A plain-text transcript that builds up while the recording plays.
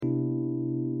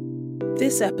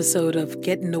This episode of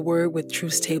Get in the Word with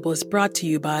Truth Table is brought to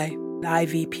you by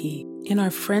IVP. In our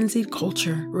frenzied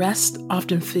culture, rest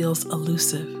often feels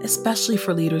elusive, especially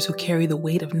for leaders who carry the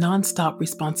weight of nonstop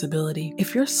responsibility.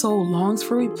 If your soul longs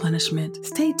for replenishment,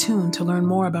 stay tuned to learn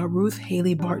more about Ruth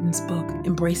Haley Barton's book,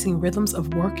 Embracing Rhythms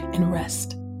of Work and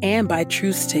Rest. And by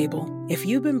Truth Table. If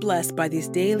you've been blessed by these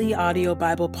daily audio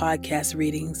Bible podcast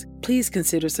readings, please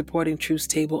consider supporting Truth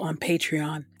Table on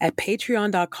Patreon at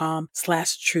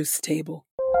patreon.com/truthstable.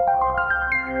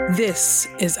 This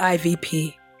is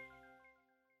IVP.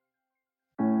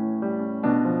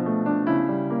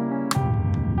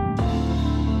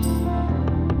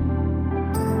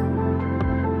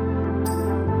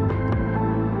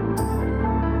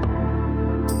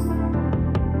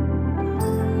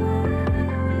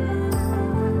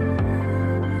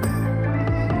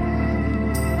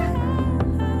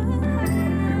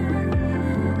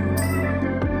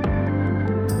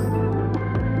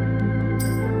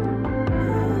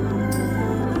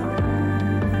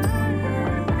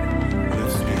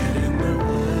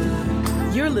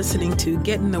 Listening to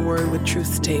Get in the Word with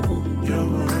Truth's Table. Your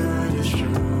word is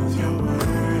truth, your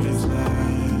word is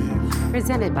life.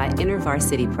 Presented by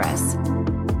InterVarsity Press.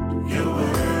 Your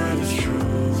word is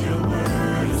truth, your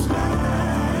word is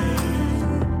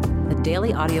life. A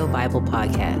daily audio Bible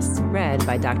podcast read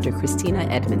by Dr. Christina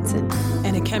Edmondson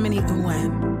and Ekemini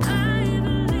Uwan.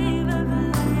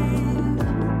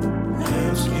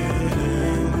 Let's get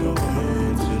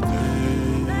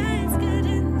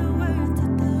in the word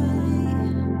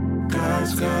today.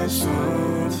 God's got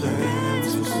something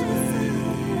to say.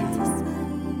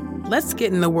 Let's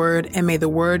get in the Word, and may the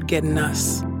Word get in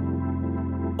us.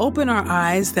 Open our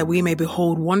eyes that we may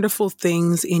behold wonderful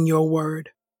things in your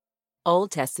Word.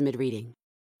 Old Testament reading.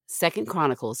 2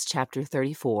 Chronicles chapter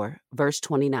 34, verse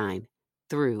 29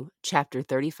 through chapter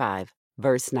 35,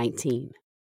 verse 19.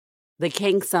 The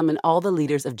king summoned all the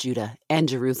leaders of Judah and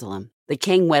Jerusalem. The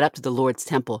king went up to the Lord's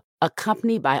temple,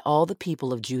 accompanied by all the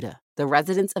people of Judah, the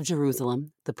residents of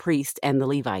Jerusalem, the priests, and the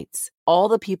Levites. All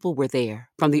the people were there,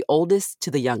 from the oldest to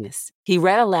the youngest. He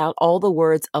read aloud all the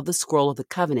words of the scroll of the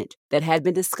covenant that had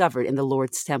been discovered in the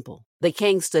Lord's temple. The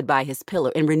king stood by his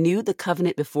pillar and renewed the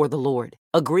covenant before the Lord,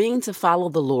 agreeing to follow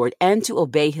the Lord and to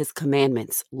obey his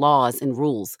commandments, laws, and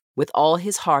rules with all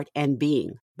his heart and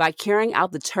being, by carrying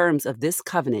out the terms of this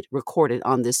covenant recorded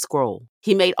on this scroll.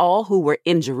 He made all who were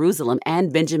in Jerusalem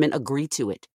and Benjamin agree to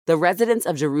it. The residents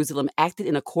of Jerusalem acted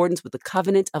in accordance with the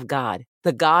covenant of God,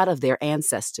 the God of their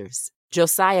ancestors.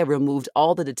 Josiah removed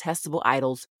all the detestable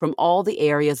idols from all the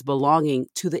areas belonging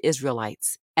to the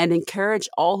Israelites and encouraged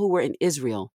all who were in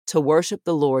Israel to worship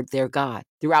the Lord their God.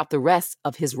 Throughout the rest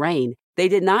of his reign, they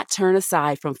did not turn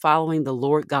aside from following the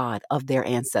Lord God of their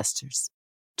ancestors.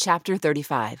 Chapter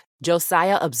 35.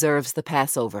 Josiah observes the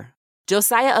Passover.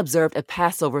 Josiah observed a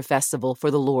Passover festival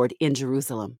for the Lord in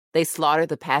Jerusalem. They slaughtered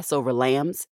the Passover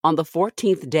lambs on the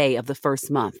 14th day of the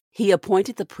first month. He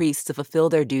appointed the priests to fulfill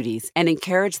their duties and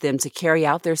encouraged them to carry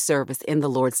out their service in the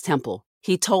Lord's temple.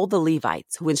 He told the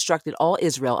Levites, who instructed all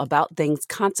Israel about things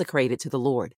consecrated to the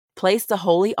Lord, place the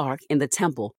holy ark in the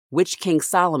temple, which King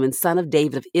Solomon, son of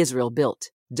David of Israel,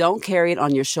 built. Don't carry it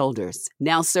on your shoulders.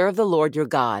 Now serve the Lord your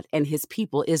God and his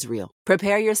people Israel.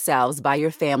 Prepare yourselves by your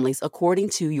families according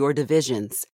to your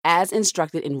divisions, as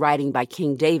instructed in writing by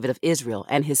King David of Israel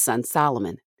and his son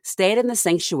Solomon. Stand in the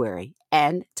sanctuary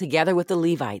and, together with the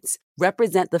Levites,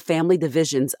 represent the family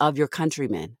divisions of your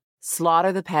countrymen.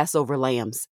 Slaughter the Passover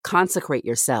lambs, consecrate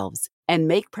yourselves, and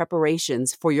make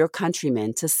preparations for your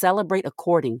countrymen to celebrate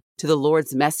according to the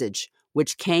Lord's message,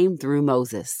 which came through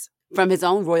Moses. From his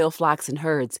own royal flocks and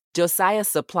herds, Josiah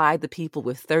supplied the people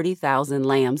with 30,000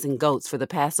 lambs and goats for the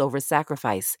Passover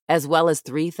sacrifice, as well as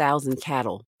 3,000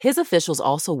 cattle. His officials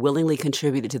also willingly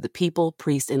contributed to the people,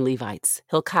 priests, and Levites.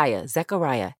 Hilkiah,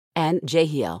 Zechariah, and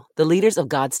Jehiel, the leaders of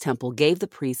God's temple, gave the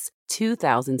priests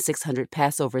 2,600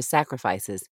 Passover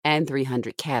sacrifices and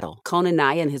 300 cattle.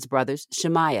 Conaniah and his brothers,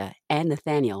 Shemaiah and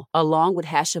Nathaniel, along with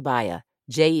Hashabiah,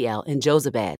 Jeiel, and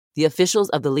Jozabad, the officials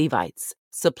of the Levites,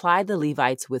 supplied the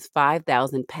Levites with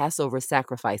 5,000 Passover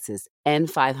sacrifices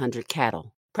and 500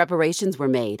 cattle. Preparations were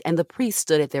made, and the priests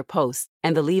stood at their posts,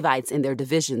 and the Levites in their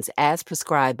divisions as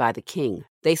prescribed by the king.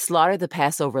 They slaughtered the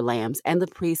Passover lambs, and the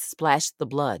priests splashed the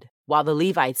blood, while the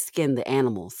Levites skinned the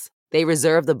animals. They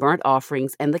reserved the burnt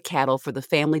offerings and the cattle for the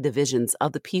family divisions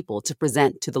of the people to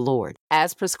present to the Lord,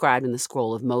 as prescribed in the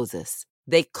scroll of Moses.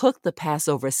 They cooked the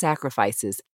Passover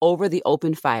sacrifices over the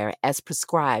open fire as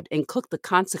prescribed and cooked the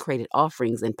consecrated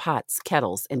offerings in pots,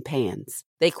 kettles, and pans.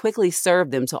 They quickly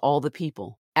served them to all the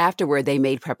people. Afterward, they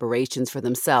made preparations for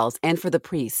themselves and for the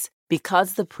priests.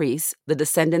 because the priests, the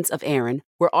descendants of Aaron,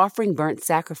 were offering burnt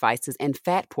sacrifices and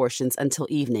fat portions until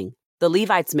evening. The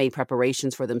Levites made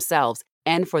preparations for themselves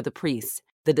and for the priests,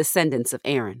 the descendants of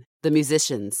Aaron. The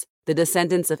musicians, the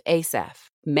descendants of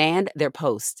Asaph, manned their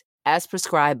posts, as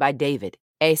prescribed by David,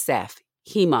 Asaph,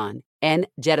 Heman, and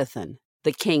Jeduthun,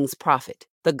 the king's prophet.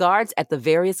 The guards at the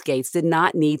various gates did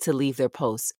not need to leave their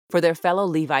posts, for their fellow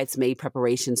Levites made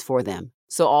preparations for them.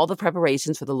 So all the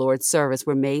preparations for the Lord's service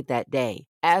were made that day,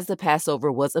 as the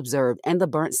Passover was observed and the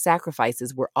burnt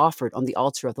sacrifices were offered on the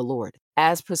altar of the Lord,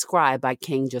 as prescribed by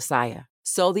King Josiah.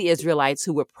 So the Israelites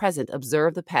who were present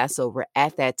observed the Passover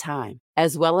at that time,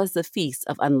 as well as the Feast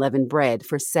of Unleavened Bread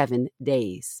for 7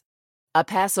 days. A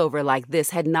Passover like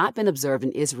this had not been observed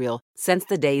in Israel since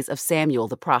the days of Samuel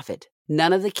the prophet.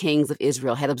 None of the kings of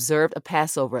Israel had observed a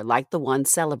Passover like the one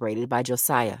celebrated by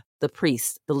Josiah, the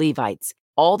priests, the Levites,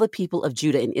 all the people of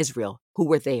Judah and Israel who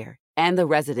were there, and the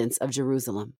residents of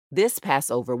Jerusalem. This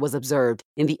Passover was observed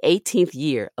in the 18th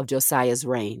year of Josiah's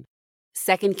reign.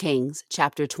 2 Kings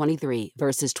chapter 23,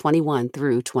 verses 21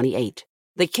 through 28.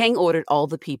 The king ordered all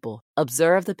the people,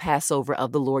 observe the Passover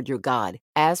of the Lord your God,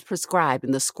 as prescribed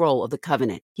in the scroll of the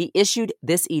covenant. He issued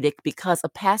this edict because a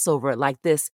Passover like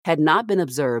this had not been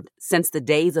observed since the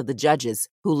days of the judges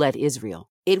who led Israel.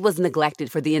 It was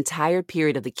neglected for the entire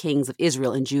period of the kings of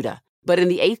Israel and Judah. But in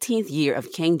the 18th year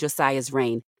of King Josiah's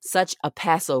reign, such a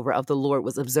Passover of the Lord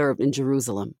was observed in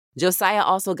Jerusalem. Josiah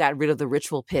also got rid of the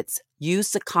ritual pits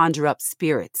used to conjure up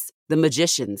spirits, the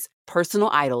magicians, personal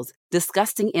idols,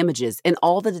 disgusting images, and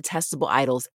all the detestable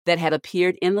idols that had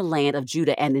appeared in the land of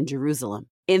Judah and in Jerusalem.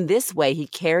 In this way, he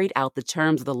carried out the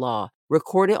terms of the law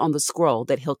recorded on the scroll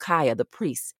that Hilkiah the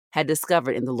priest had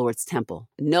discovered in the Lord's temple.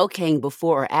 No king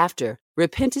before or after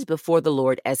repented before the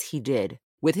Lord as he did,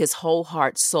 with his whole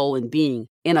heart, soul, and being,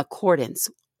 in accordance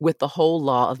with the whole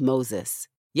law of Moses.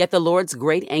 Yet the Lord's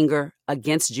great anger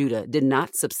against Judah did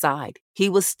not subside. He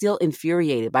was still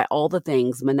infuriated by all the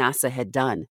things Manasseh had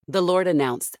done. The Lord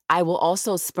announced, I will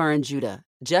also spurn Judah,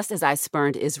 just as I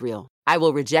spurned Israel. I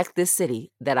will reject this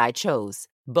city that I chose,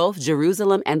 both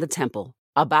Jerusalem and the temple,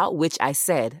 about which I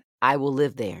said, I will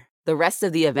live there. The rest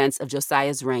of the events of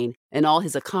Josiah's reign and all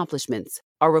his accomplishments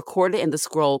are recorded in the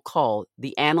scroll called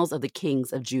the Annals of the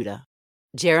Kings of Judah.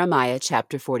 Jeremiah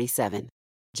chapter 47.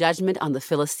 Judgment on the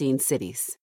Philistine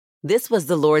cities. This was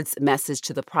the Lord's message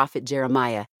to the prophet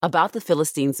Jeremiah about the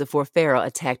Philistines before Pharaoh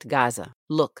attacked Gaza.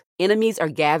 Look, enemies are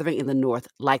gathering in the north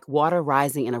like water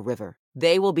rising in a river.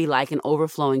 They will be like an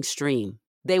overflowing stream.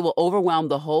 They will overwhelm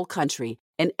the whole country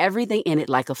and everything in it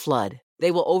like a flood.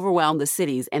 They will overwhelm the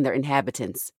cities and their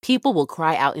inhabitants. People will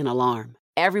cry out in alarm.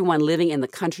 Everyone living in the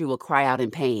country will cry out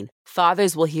in pain.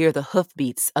 Fathers will hear the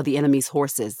hoofbeats of the enemy's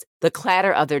horses, the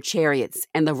clatter of their chariots,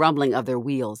 and the rumbling of their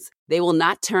wheels. They will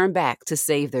not turn back to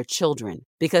save their children,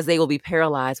 because they will be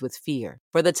paralyzed with fear.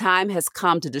 For the time has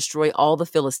come to destroy all the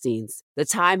Philistines. The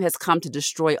time has come to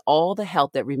destroy all the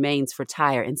help that remains for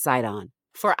Tyre and Sidon.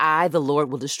 For I, the Lord,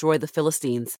 will destroy the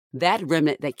Philistines, that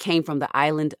remnant that came from the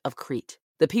island of Crete.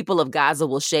 The people of Gaza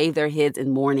will shave their heads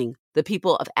in mourning. The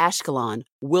people of Ashkelon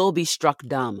will be struck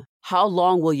dumb. How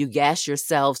long will you gash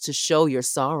yourselves to show your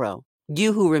sorrow?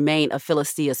 You who remain of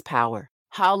Philistia's power.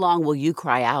 How long will you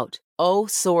cry out, O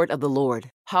sword of the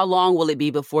Lord? How long will it be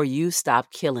before you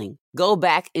stop killing? Go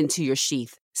back into your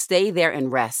sheath. Stay there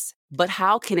and rest. But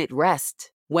how can it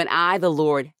rest when I, the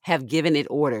Lord, have given it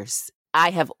orders?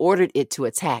 I have ordered it to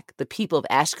attack the people of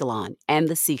Ashkelon and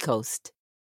the seacoast.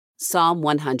 Psalm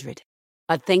 100.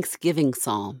 A thanksgiving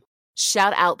psalm.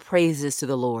 Shout out praises to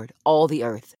the Lord, all the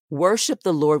earth. Worship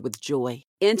the Lord with joy.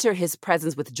 Enter his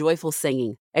presence with joyful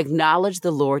singing. Acknowledge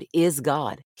the Lord is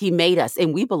God. He made us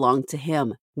and we belong to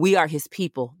him. We are his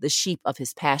people, the sheep of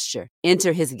his pasture.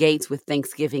 Enter his gates with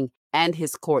thanksgiving and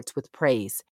his courts with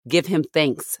praise. Give him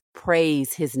thanks.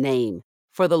 Praise his name.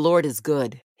 For the Lord is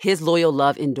good. His loyal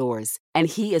love endures, and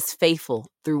he is faithful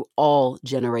through all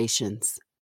generations.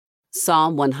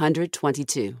 Psalm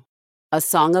 122. A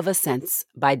Song of Ascents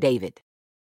by David.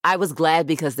 I was glad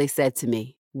because they said to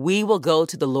me, we will go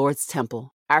to the Lord's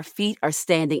temple. Our feet are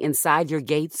standing inside your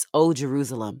gates, O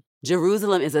Jerusalem.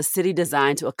 Jerusalem is a city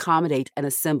designed to accommodate an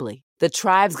assembly. The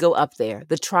tribes go up there,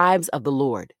 the tribes of the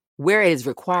Lord, where it is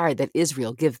required that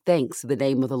Israel give thanks to the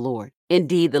name of the Lord.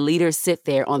 Indeed, the leaders sit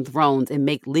there on thrones and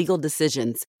make legal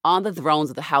decisions on the thrones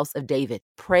of the house of David.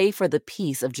 Pray for the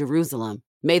peace of Jerusalem.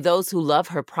 May those who love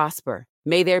her prosper.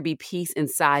 May there be peace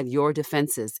inside your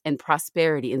defenses and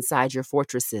prosperity inside your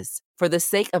fortresses. For the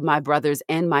sake of my brothers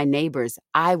and my neighbors,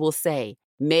 I will say,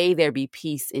 may there be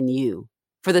peace in you.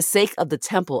 For the sake of the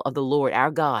temple of the Lord our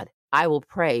God, I will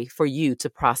pray for you to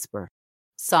prosper.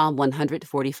 Psalm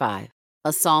 145,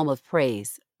 a psalm of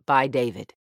praise by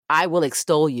David. I will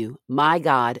extol you, my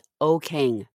God, O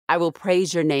King. I will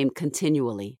praise your name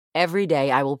continually. Every day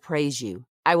I will praise you.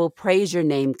 I will praise your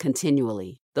name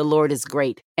continually. The Lord is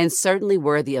great and certainly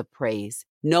worthy of praise.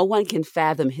 No one can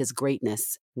fathom his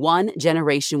greatness. One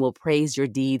generation will praise your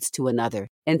deeds to another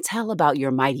and tell about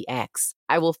your mighty acts.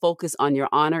 I will focus on your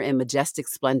honor and majestic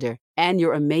splendor and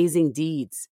your amazing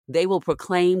deeds. They will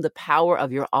proclaim the power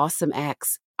of your awesome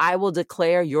acts. I will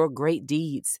declare your great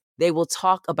deeds. They will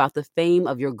talk about the fame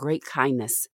of your great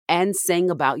kindness and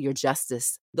sing about your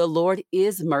justice. The Lord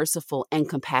is merciful and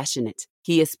compassionate.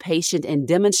 He is patient and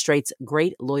demonstrates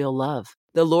great loyal love.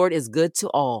 The Lord is good to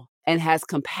all and has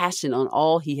compassion on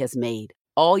all he has made.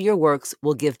 All your works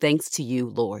will give thanks to you,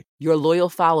 Lord. Your loyal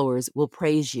followers will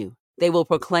praise you. They will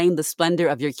proclaim the splendor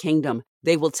of your kingdom.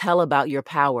 They will tell about your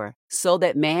power, so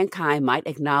that mankind might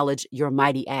acknowledge your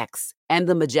mighty acts and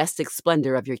the majestic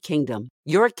splendor of your kingdom.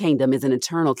 Your kingdom is an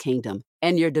eternal kingdom,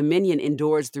 and your dominion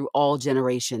endures through all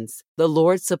generations. The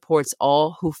Lord supports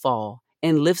all who fall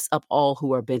and lifts up all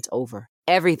who are bent over.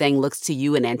 Everything looks to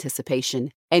you in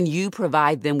anticipation, and you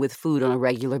provide them with food on a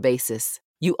regular basis.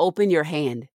 You open your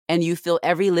hand, and you fill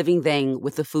every living thing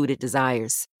with the food it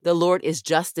desires. The Lord is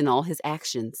just in all his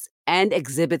actions and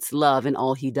exhibits love in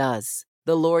all he does.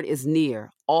 The Lord is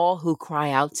near all who cry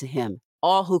out to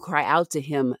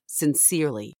him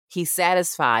sincerely. He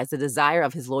satisfies the desire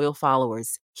of his loyal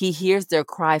followers. He hears their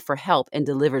cry for help and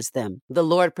delivers them. The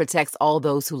Lord protects all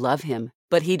those who love him,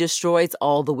 but he destroys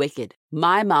all the wicked.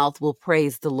 My mouth will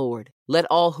praise the Lord. Let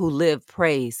all who live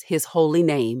praise his holy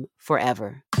name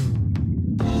forever.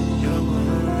 Your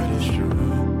word is true.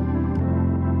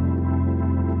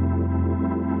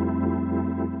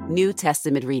 New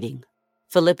Testament reading.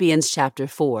 Philippians chapter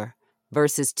 4,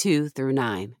 verses 2 through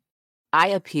 9. I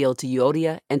appeal to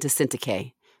Euodia and to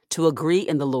Syntyche to agree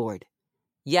in the Lord.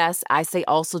 Yes, I say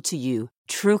also to you,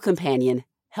 true companion,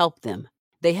 help them.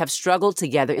 They have struggled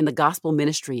together in the gospel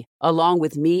ministry along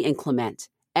with me and Clement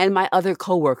and my other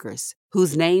co-workers,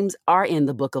 whose names are in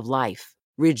the book of life.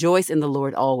 Rejoice in the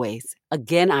Lord always.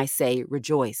 Again I say,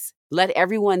 rejoice. Let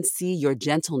everyone see your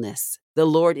gentleness. The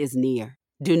Lord is near.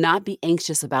 Do not be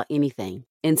anxious about anything.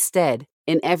 Instead,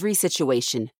 in every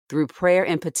situation, through prayer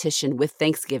and petition with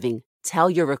thanksgiving, tell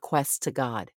your requests to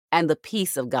God, and the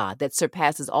peace of God that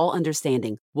surpasses all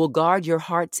understanding will guard your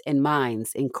hearts and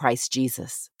minds in Christ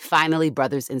Jesus. Finally,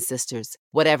 brothers and sisters,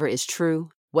 whatever is true,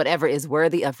 whatever is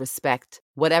worthy of respect,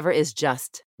 whatever is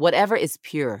just, whatever is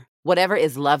pure, whatever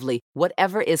is lovely,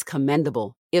 whatever is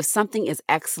commendable, if something is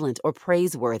excellent or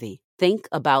praiseworthy, think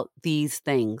about these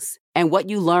things. And what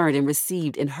you learned and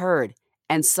received and heard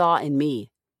and saw in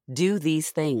me, do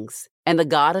these things, and the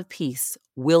God of peace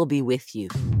will be with you.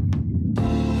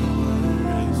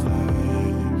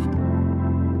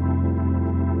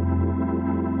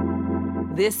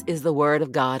 This is the word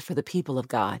of God for the people of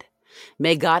God.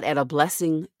 May God add a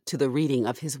blessing to the reading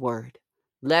of his word.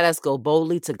 Let us go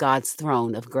boldly to God's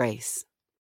throne of grace.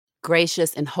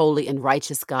 Gracious and holy and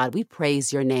righteous God, we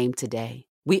praise your name today.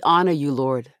 We honor you,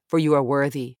 Lord, for you are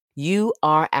worthy. You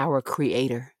are our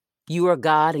creator. You are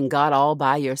God and God all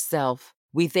by yourself.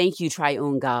 We thank you,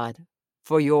 triune God,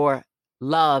 for your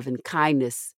love and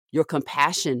kindness, your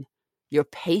compassion, your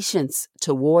patience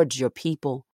towards your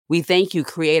people. We thank you,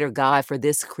 Creator God, for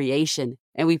this creation.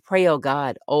 And we pray, oh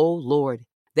God, oh Lord,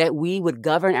 that we would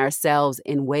govern ourselves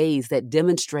in ways that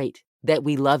demonstrate that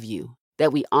we love you,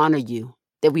 that we honor you,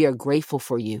 that we are grateful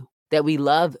for you, that we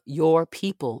love your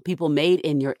people made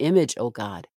in your image, oh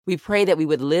God. We pray that we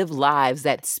would live lives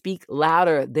that speak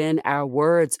louder than our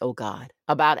words, oh God,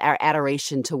 about our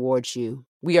adoration towards you.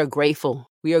 We are grateful.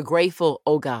 We are grateful,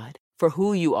 oh God, for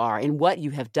who you are and what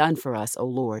you have done for us, oh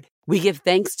Lord. We give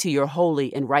thanks to your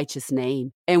holy and righteous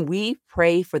name, and we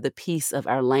pray for the peace of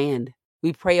our land.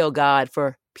 We pray, oh God,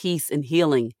 for peace and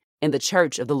healing in the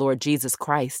church of the Lord Jesus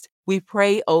Christ. We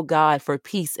pray, oh God, for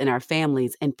peace in our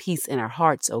families and peace in our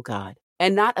hearts, oh God,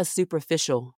 and not a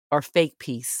superficial or fake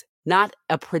peace, not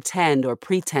a pretend or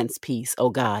pretense peace,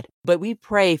 oh God, but we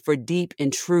pray for deep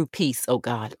and true peace, oh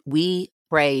God. We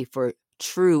pray for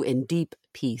true and deep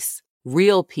peace,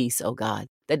 real peace, oh God,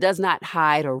 that does not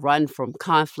hide or run from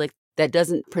conflict, that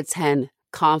doesn't pretend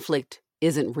conflict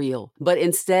isn't real, but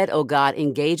instead, oh God,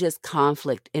 engages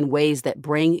conflict in ways that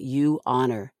bring you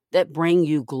honor, that bring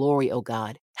you glory, oh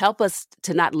God. Help us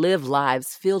to not live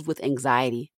lives filled with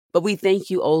anxiety, but we thank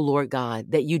you, O Lord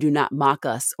God, that you do not mock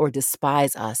us or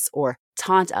despise us or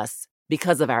taunt us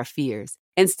because of our fears.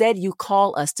 Instead, you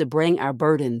call us to bring our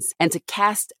burdens and to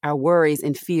cast our worries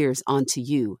and fears onto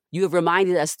you. You have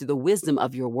reminded us through the wisdom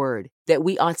of your word that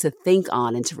we ought to think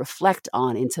on and to reflect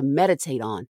on and to meditate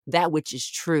on that which is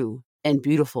true, and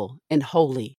beautiful and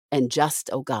holy and just,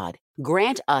 O God.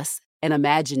 Grant us an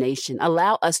imagination.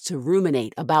 Allow us to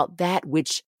ruminate about that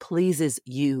which pleases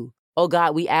you. O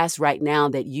God, we ask right now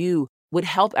that you would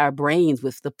help our brains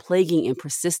with the plaguing and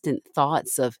persistent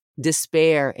thoughts of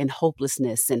despair and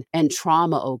hopelessness and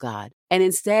trauma, O God. And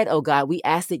instead, O God, we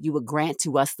ask that you would grant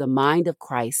to us the mind of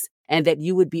Christ and that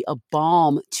you would be a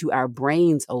balm to our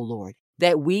brains, O Lord,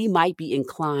 that we might be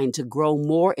inclined to grow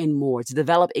more and more, to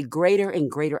develop a greater and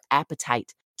greater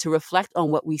appetite to reflect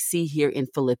on what we see here in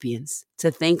Philippians,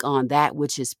 to think on that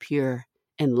which is pure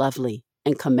and lovely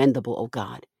and commendable, O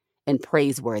God, and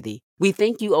praiseworthy. We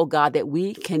thank you, O God, that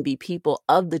we can be people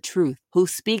of the truth who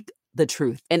speak the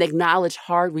truth and acknowledge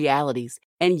hard realities,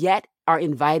 and yet are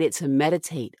invited to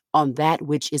meditate on that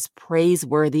which is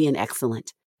praiseworthy and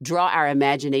excellent. Draw our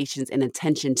imaginations and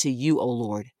attention to you, O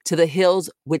Lord, to the hills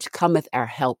which cometh our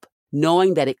help,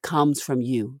 knowing that it comes from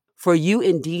you. For you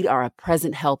indeed are a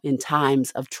present help in times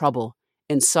of trouble,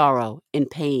 in sorrow, in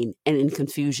pain, and in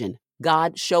confusion.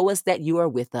 God, show us that you are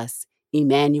with us.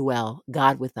 Emmanuel,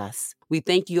 God with us. We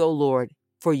thank you, O Lord,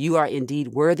 for you are indeed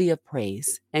worthy of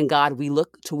praise. And God, we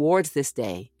look towards this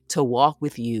day to walk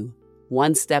with you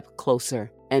one step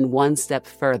closer and one step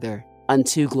further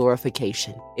unto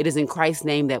glorification. It is in Christ's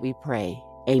name that we pray.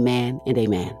 Amen and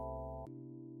amen.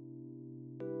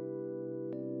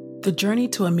 The journey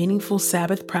to a meaningful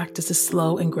Sabbath practice is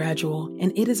slow and gradual,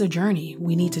 and it is a journey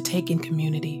we need to take in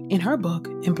community. In her book,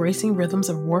 Embracing Rhythms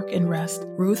of Work and Rest,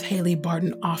 Ruth Haley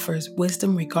Barton offers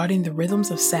wisdom regarding the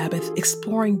rhythms of Sabbath,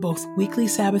 exploring both weekly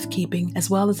Sabbath keeping as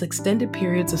well as extended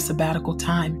periods of sabbatical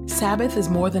time. Sabbath is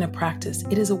more than a practice.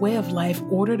 It is a way of life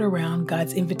ordered around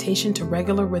God's invitation to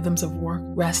regular rhythms of work,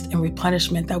 rest, and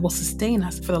replenishment that will sustain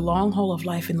us for the long haul of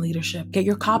life and leadership. Get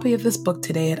your copy of this book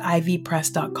today at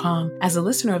ivpress.com. As a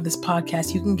listener of this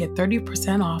podcast, you can get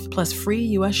 30% off plus free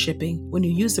U.S. shipping when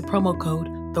you use the promo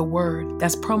code The Word.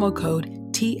 That's promo code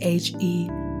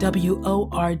THEWORD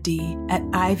at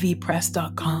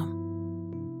ivpress.com.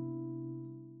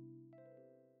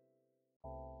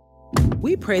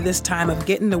 We pray this time of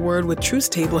Getting the Word with Truth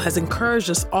Table has encouraged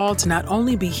us all to not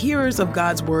only be hearers of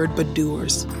God's Word, but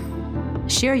doers.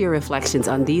 Share your reflections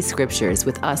on these scriptures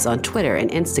with us on Twitter and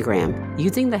Instagram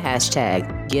using the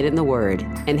hashtag #GetInTheWord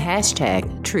and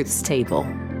hashtag #TruthsTable.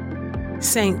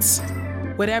 Saints,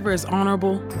 whatever is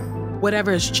honorable,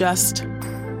 whatever is just,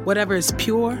 whatever is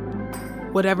pure,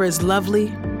 whatever is lovely,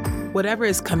 whatever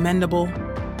is commendable,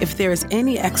 if there is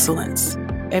any excellence,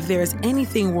 if there is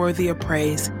anything worthy of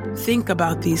praise, think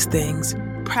about these things,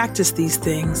 practice these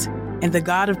things, and the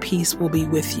God of peace will be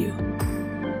with you.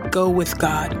 Go with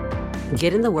God.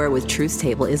 Get in the Word with Truth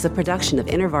Table is a production of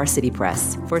InterVarsity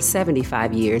Press. For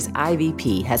 75 years,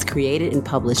 IVP has created and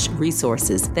published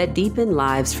resources that deepen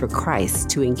lives for Christ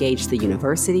to engage the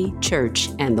university, church,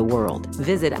 and the world.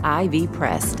 Visit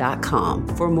ivpress.com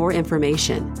for more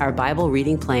information. Our Bible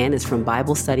reading plan is from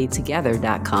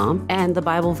BibleStudyTogether.com, and the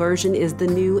Bible version is the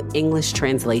New English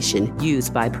Translation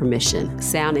used by permission.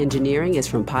 Sound engineering is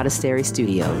from Podastery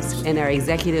Studios, and our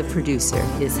executive producer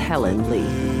is Helen Lee.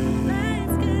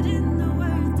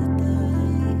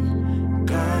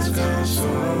 God's got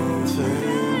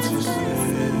something.